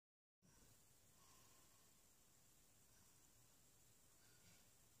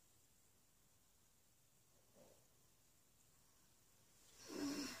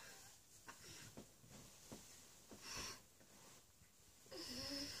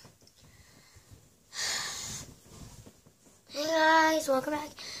guys, welcome back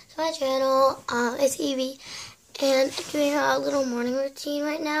to my channel. It's Evie, and I'm doing a little morning routine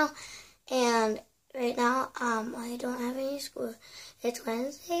right now. And right now, I don't have any school. It's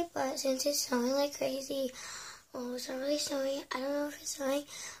Wednesday, but since it's snowing like crazy, well, it's not really snowing. I don't know if it's snowing,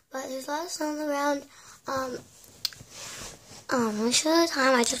 but there's a lot of snow on the ground. Let me show you the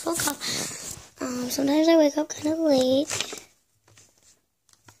time. I just woke up. Sometimes I wake up kind of late.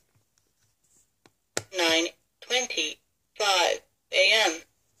 9:25 a.m.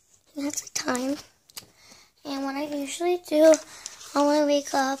 That's the time. And what I usually do when I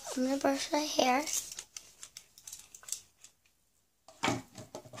wake up, I'm going to brush my hair.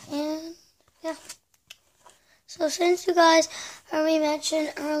 And, yeah. So since you guys heard me mention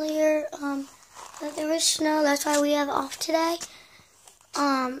earlier that there was snow, that's why we have off today.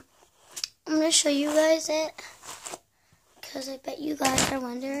 I'm going to show you guys it, because I bet you guys are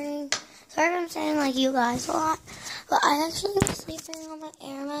wondering. Sorry if I'm saying like you guys a lot, but I actually was sleeping on my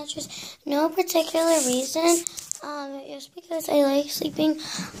air mattress. No particular reason, just because I like sleeping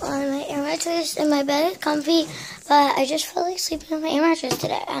on my air mattress, and my bed is comfy, but I just felt like sleeping on my air mattress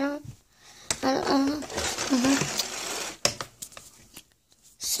today. I don't know.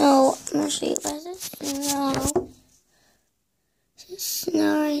 So, I'm going to show you guys the snow. There's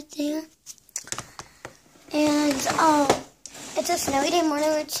snow right there. And, it's a snowy day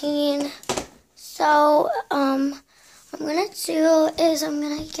morning routine. So, what I'm going to do is I'm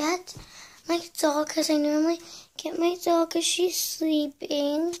going to get my doll, because I normally get my doll because she's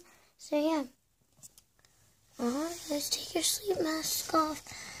sleeping. So, yeah. Let's take your sleep mask off.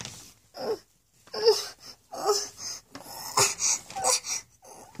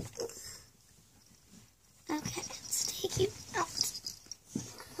 Okay, let's take you out.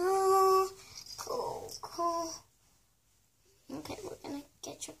 Cool. Okay, we're gonna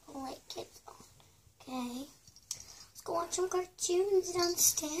get your blankets on. Okay. Let's go watch some cartoons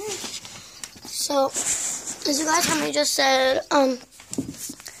downstairs. So, as you guys heard me just said,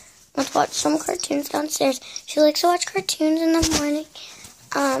 let's watch some cartoons downstairs. She likes to watch cartoons in the morning.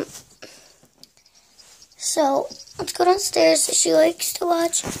 So, let's go downstairs. She likes to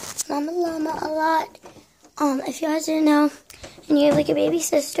watch Mama Llama a lot. If you guys didn't know, and you have like a baby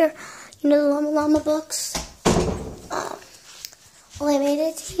sister, you know the Llama Llama books. Well, I made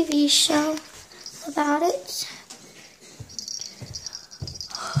a TV show about it.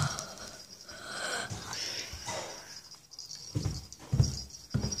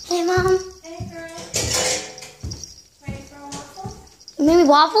 Hey, Mom. Hey, girl. Ready for a waffle? You made me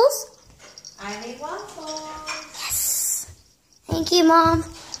waffles? I made waffles. Yes. Thank you, Mom.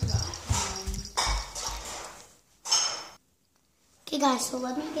 Okay, guys, so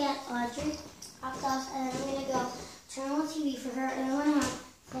let me get Audrey popped off, and then I'm going to go turn on the TV for her, and I'm going to have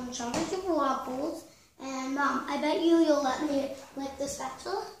some chocolate chip waffles. And, Mom, I bet you'll let me lick the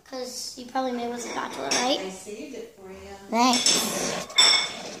spatula, because you probably made with a spatula, right? I saved it for you. Thanks.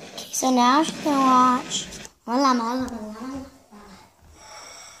 Okay, so now she's going to watch Llama.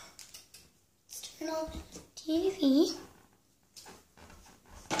 Let's turn on TV.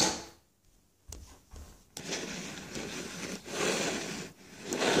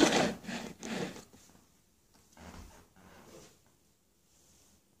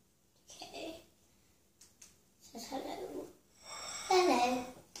 Hello. Hello.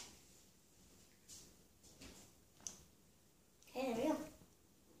 Okay, there we go.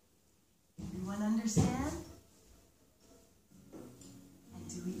 Everyone understand? And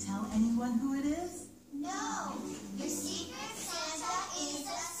do we tell anyone who it is? No! Your secret Santa is a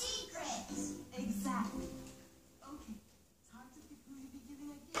secret! Exactly. Okay, it's hard to pick who you'd be giving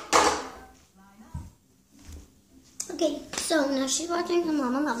a gift. Line up. Okay, so now she's watching the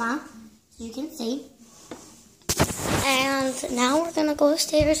Mama Llama, as you can see. And now we're gonna go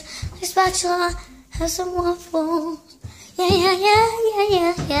upstairs, like spatula, have some waffles.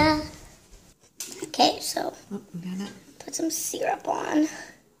 Yeah. Okay, so put some syrup on.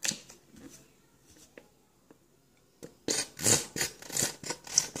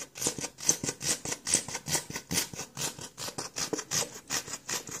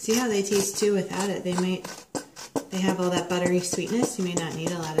 See how they taste too without it. They have all that buttery sweetness. You may not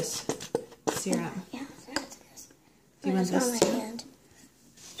need a lot of syrup. Yeah, Do you want this too? Hand.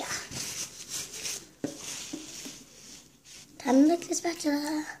 Yeah. Time to lick the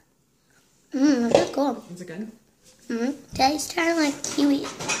spatula. That's cool. Is it good? Tastes kind of like kiwi.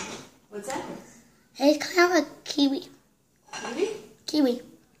 What's that? It's kind of like kiwi. Kiwi.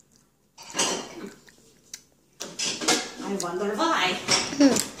 I wonder why.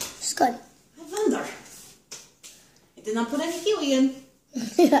 It's good. I wonder. I did not put any kiwi in.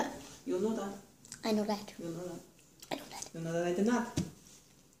 Yeah. You'll know that. I know that. You'll know that. I know that. You'll know that I did not.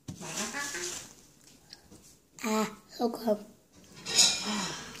 So good.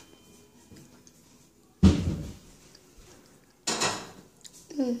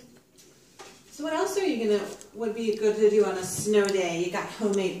 So what else are you gonna, would be good to do on a snow day? You got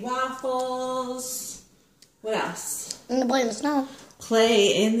homemade waffles. What else? I'm gonna play in the snow.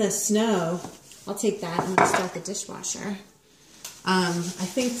 Play in the snow. I'll take that. I'm gonna start the dishwasher. I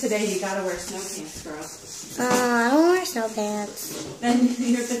think today you gotta wear snow pants, girl. I don't wear snow pants. Then if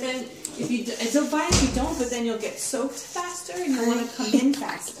you, it's so fine if you don't, but then you'll get soaked faster and you'll want to come in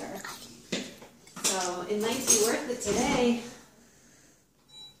faster. So it might be worth it today.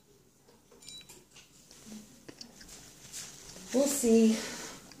 We'll see.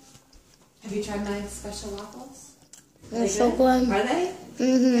 Have you tried my special waffles? They're so good. Are they?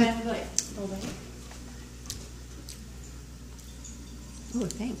 Mm-hmm. Can I have like, hold on. Oh,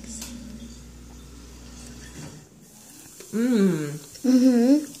 thanks. Mmm.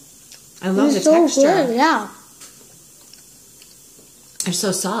 Mm-hmm. I love the so texture. Good, yeah. They're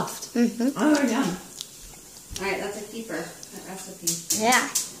so soft. Mm-hmm. Oh, yum. All right, that's a keeper, that recipe. Yeah.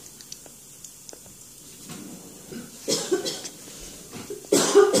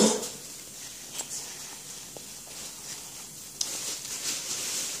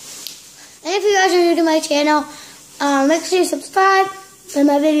 And if you guys are new to my channel, make sure you subscribe, give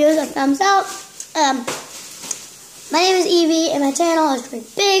my videos a thumbs up. My name is Evie, and my channel is pretty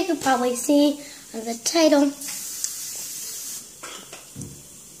big. You'll probably see on the title.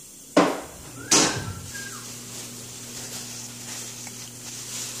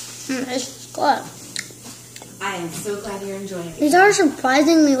 It's good. I am so glad you're enjoying it. These are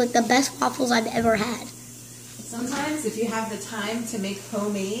surprisingly like the best waffles I've ever had. Sometimes if you have the time to make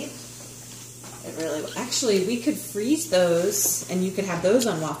homemade, it really, actually we could freeze those and you could have those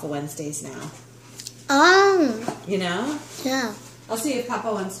on Waffle Wednesdays now. Oh. You know? Yeah. I'll see if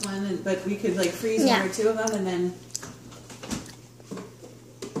Papa wants one, but we could like freeze one or two of them and then,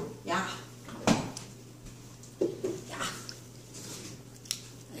 yeah.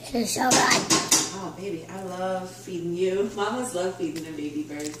 It's so good. Oh, baby, I love feeding you. Mamas love feeding their baby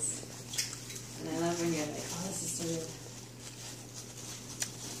birds. And I love when you're like, oh, this is so good.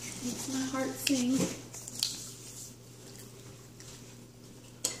 Makes my heart sing.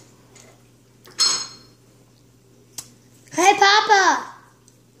 Hey, Papa.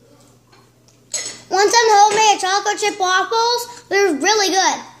 Want some homemade chocolate chip waffles? They're really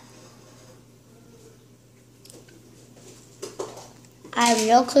good. I have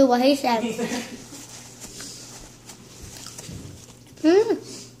no clue what he said.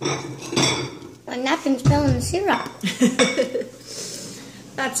 My napkin's filling the syrup.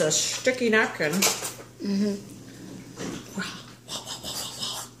 That's a sticky napkin.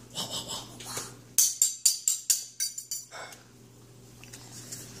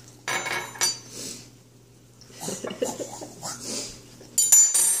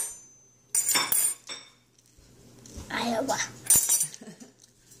 Iowa.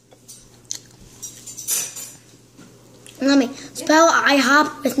 Let me spell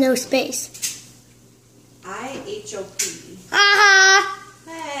IHOP with no space. IHOP. Aha!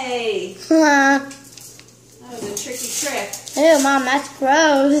 Hey, That that was a tricky trick. Ew, Mom, that's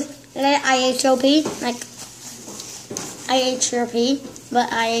gross. Is that IHOP? Like IHOP, but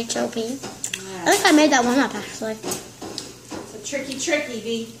IHOP. I think I made that one up, actually. It's a tricky trick,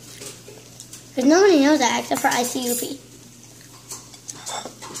 Evie. Because nobody knows that except for ICUP.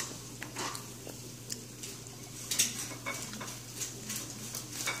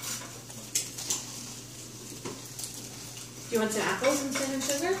 Do you want some apples and cinnamon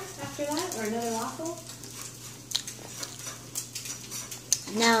sugar after that, or another waffle?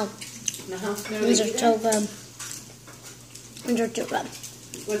 No, No, these are either? so good. These are too good.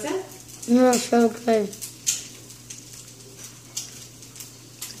 What's that? These are so good.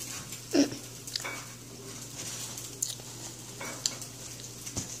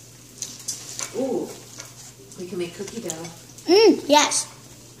 Ooh, we can make cookie dough. Yes.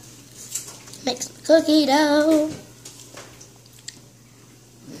 Make some cookie dough.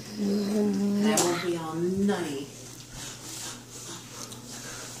 That won't be all nutty.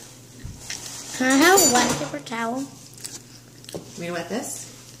 Can I have a wet paper towel? You mean wet this?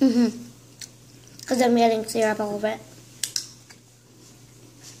 Because I'm getting syrup all over it.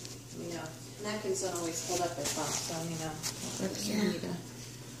 You know, napkins don't always hold up their top, so you know, Yeah. you need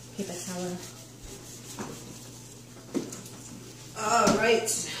a paper towel. All right.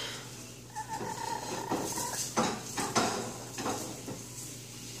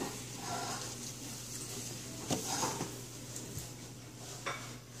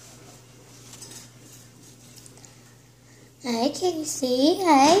 Hey, Casey.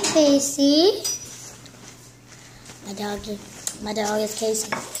 Hey, Casey. My dog is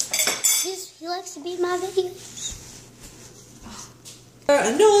Casey. He likes to be in my videos. They're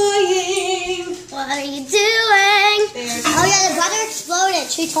annoying. What are you doing? Oh yeah, the butter exploded.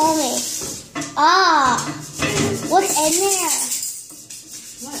 She told me. Ah, what's in there?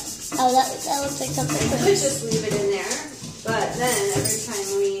 What? Oh, that looks like something. We could just leave it in there, but then every time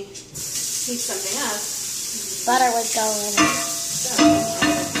we heat something up, Butter was going. so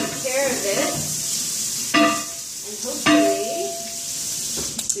take care of it, and hopefully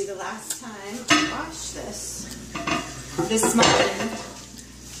this will be the last time I wash this morning.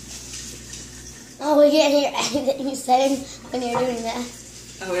 Oh, we can't hear anything you saying when you're doing that.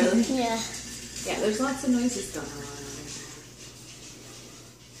 Oh really? Yeah. Yeah, there's lots of noises going on over there.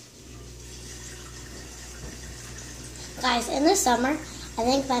 Guys, in the summer, I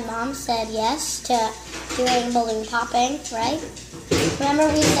think my mom said yes to doing balloon popping, right? Remember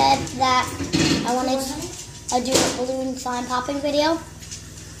we said that I wanted to do a balloon slime popping video?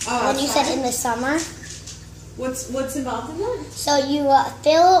 Oh, And you said in the summer. what's involved in that? So you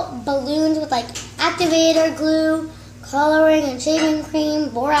fill balloons with like activator, glue, coloring, and shaving cream,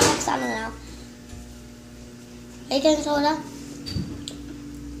 borax, I don't know. Baking soda.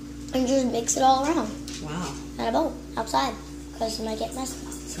 And just mix it all around Wow, in a bowl outside because it might get messy.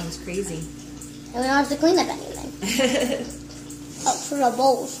 sounds crazy. And we don't have to clean up anything. Oh, for the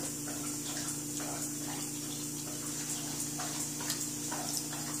bowls.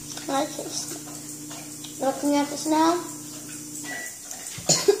 I like this. Looking at this now.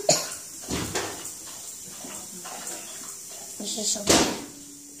 This is so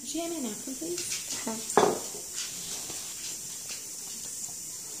good. Could you hand me a napkin, please?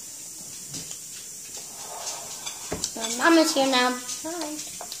 Mama's here now. Hi.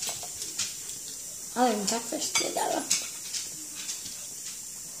 Oh, and breakfast together.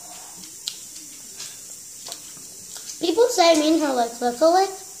 People say me and her look alike.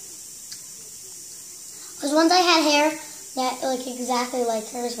 Because once I had hair that like exactly like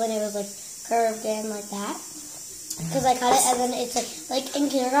hers when it was like curved in like that. Because I cut it and then it's like in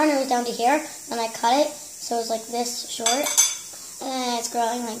kindergarten it was down to here. And I cut it so it's like this short. And then it's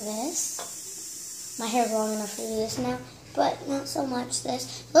growing like this. My hair's long enough to do this now. But not so much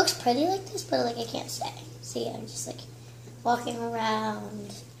this. It looks pretty like this, but like I can't stay. See, I'm just like walking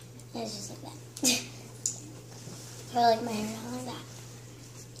around. And it's just like that. I like my hair down like that.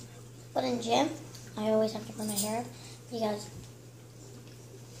 But in gym, I always have to put my hair up because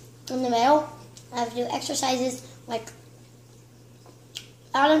in the middle, I have to do exercises like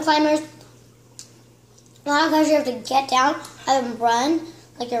mountain climbers. Mountain climbers, you have to get down and run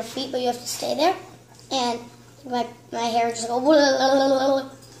like your feet, but you have to stay there. And my hair just go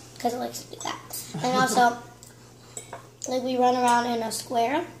because it likes to do that. And also, like we run around in a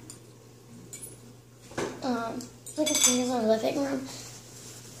square. Like a thing in our living room.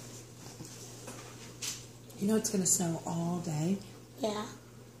 You know it's gonna snow all day Yeah.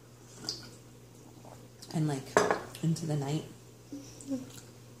 and like into the night.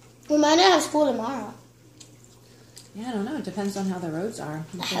 We might not have school tomorrow. Yeah, I don't know. It depends on how the roads are.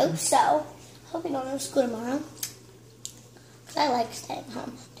 I hope so. Hope we don't have school tomorrow. Because I like staying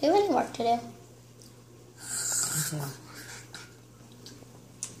home. Do you have any work to do? Yeah.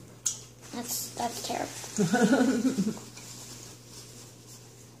 That's terrible.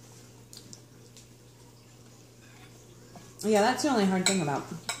 Yeah, that's the only hard thing about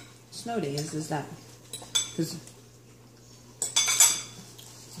snow days is that because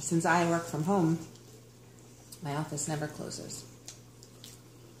since I work from home, my office never closes.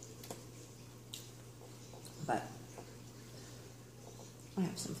 But I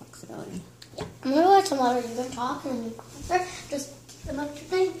have some flexibility. Yeah. I'm going to watch some water. You can talk and just about your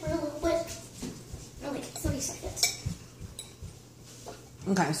thing for a little bit. Like 30 seconds.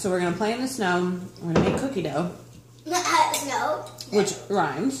 Okay, so we're gonna play in the snow. We're gonna make cookie dough, No. which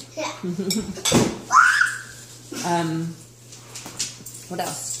rhymes. Yeah. What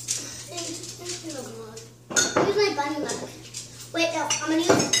else? Use my bunny mug. Wait, no. I'm gonna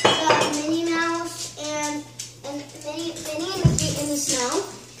use the Minnie Mouse and Minnie in the snow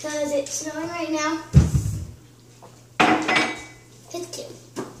because it's snowing right now. It's cute.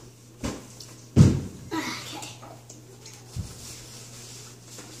 Okay.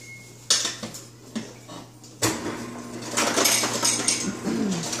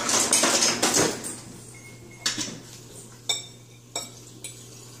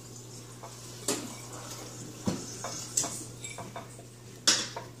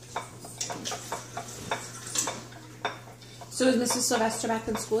 So was Mrs. Sylvester back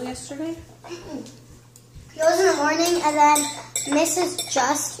in school yesterday? No, It was in the morning, and then Mrs.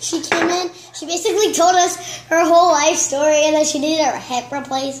 Just, she came in. She basically told us her whole life story, and then she needed her hip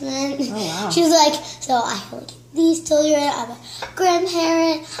replacement. Oh, wow. She was like, so I have like these children. I'm a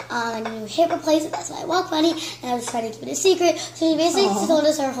grandparent. I need a hip replacement. That's why I walk funny, and I was trying to keep it a secret. So she basically told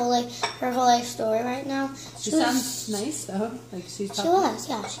us her whole life story right now. She sounds nice though. Like she's She talking. was,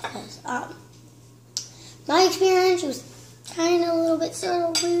 yeah, she was. My experience, she was kind of a little bit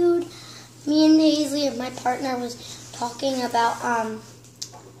sort of rude. Me and Paisley, my partner, was talking about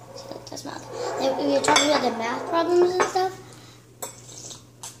that's math. We were talking about the math problems and stuff.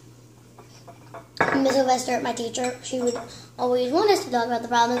 Miss Sylvester, my teacher, she would always want us to talk about the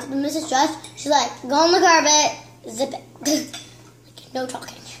problems. But Mrs. Just, she's like, go on the carpet, zip it. Like, no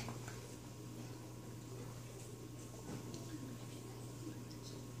talking.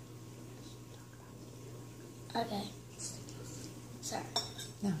 Okay. Sorry.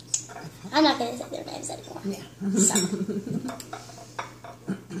 No. I'm not going to say their names anymore. Yeah. Sorry.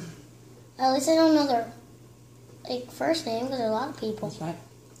 At least I don't know their first name because there are a lot of people. That's right.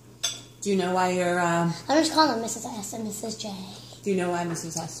 Do you know why you're? I'm just calling them Mrs. S and Mrs. J. Do you know why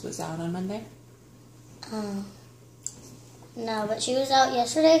Mrs. S was out on Monday? No, but she was out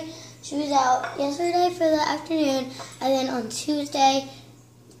yesterday. She was out yesterday for the afternoon, and then on Tuesday.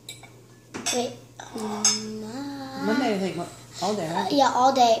 Wait. Monday, I think, all day, right? Yeah,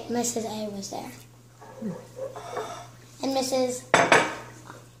 all day. Mrs. A was there, and Mrs.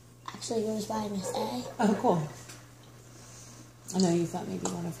 actually goes by Miss A. Oh, cool. I know you thought maybe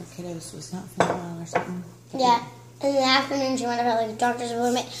one of her kiddos was not feeling well or something. Yeah, in the afternoon she went about like a doctor's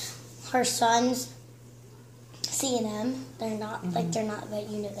appointment. Her sons, C and M, they're not they're not, but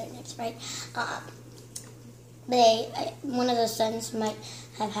you know their names, right? One of those sons might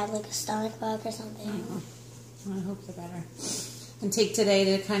have had like a stomach bug or something. I hope they're better. And take today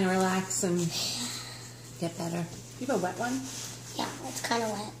to kind of relax and get better. You have a wet one? Yeah, it's kind of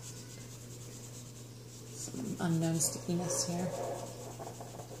wet. Some unknown stickiness here.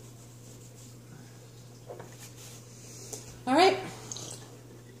 All right.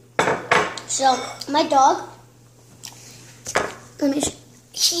 So my dog,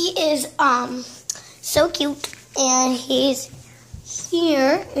 he is so cute, and he's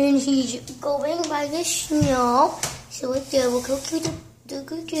here, and he's going by the snow. So right there, look how cute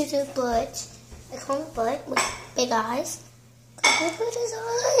the butt. I call him butt with big eyes. Look at his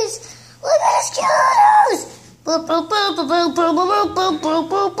eyes. Look at his cute eyes.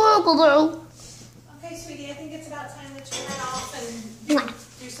 Okay, sweetie, I think it's about time that you head off and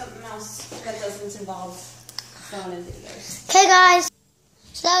do something else that doesn't involve going into ears. Okay, guys.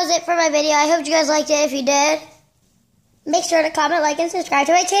 So that was it for my video. I hope you guys liked it. If you did, make sure to comment, like, and subscribe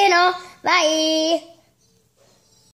to my channel. Bye.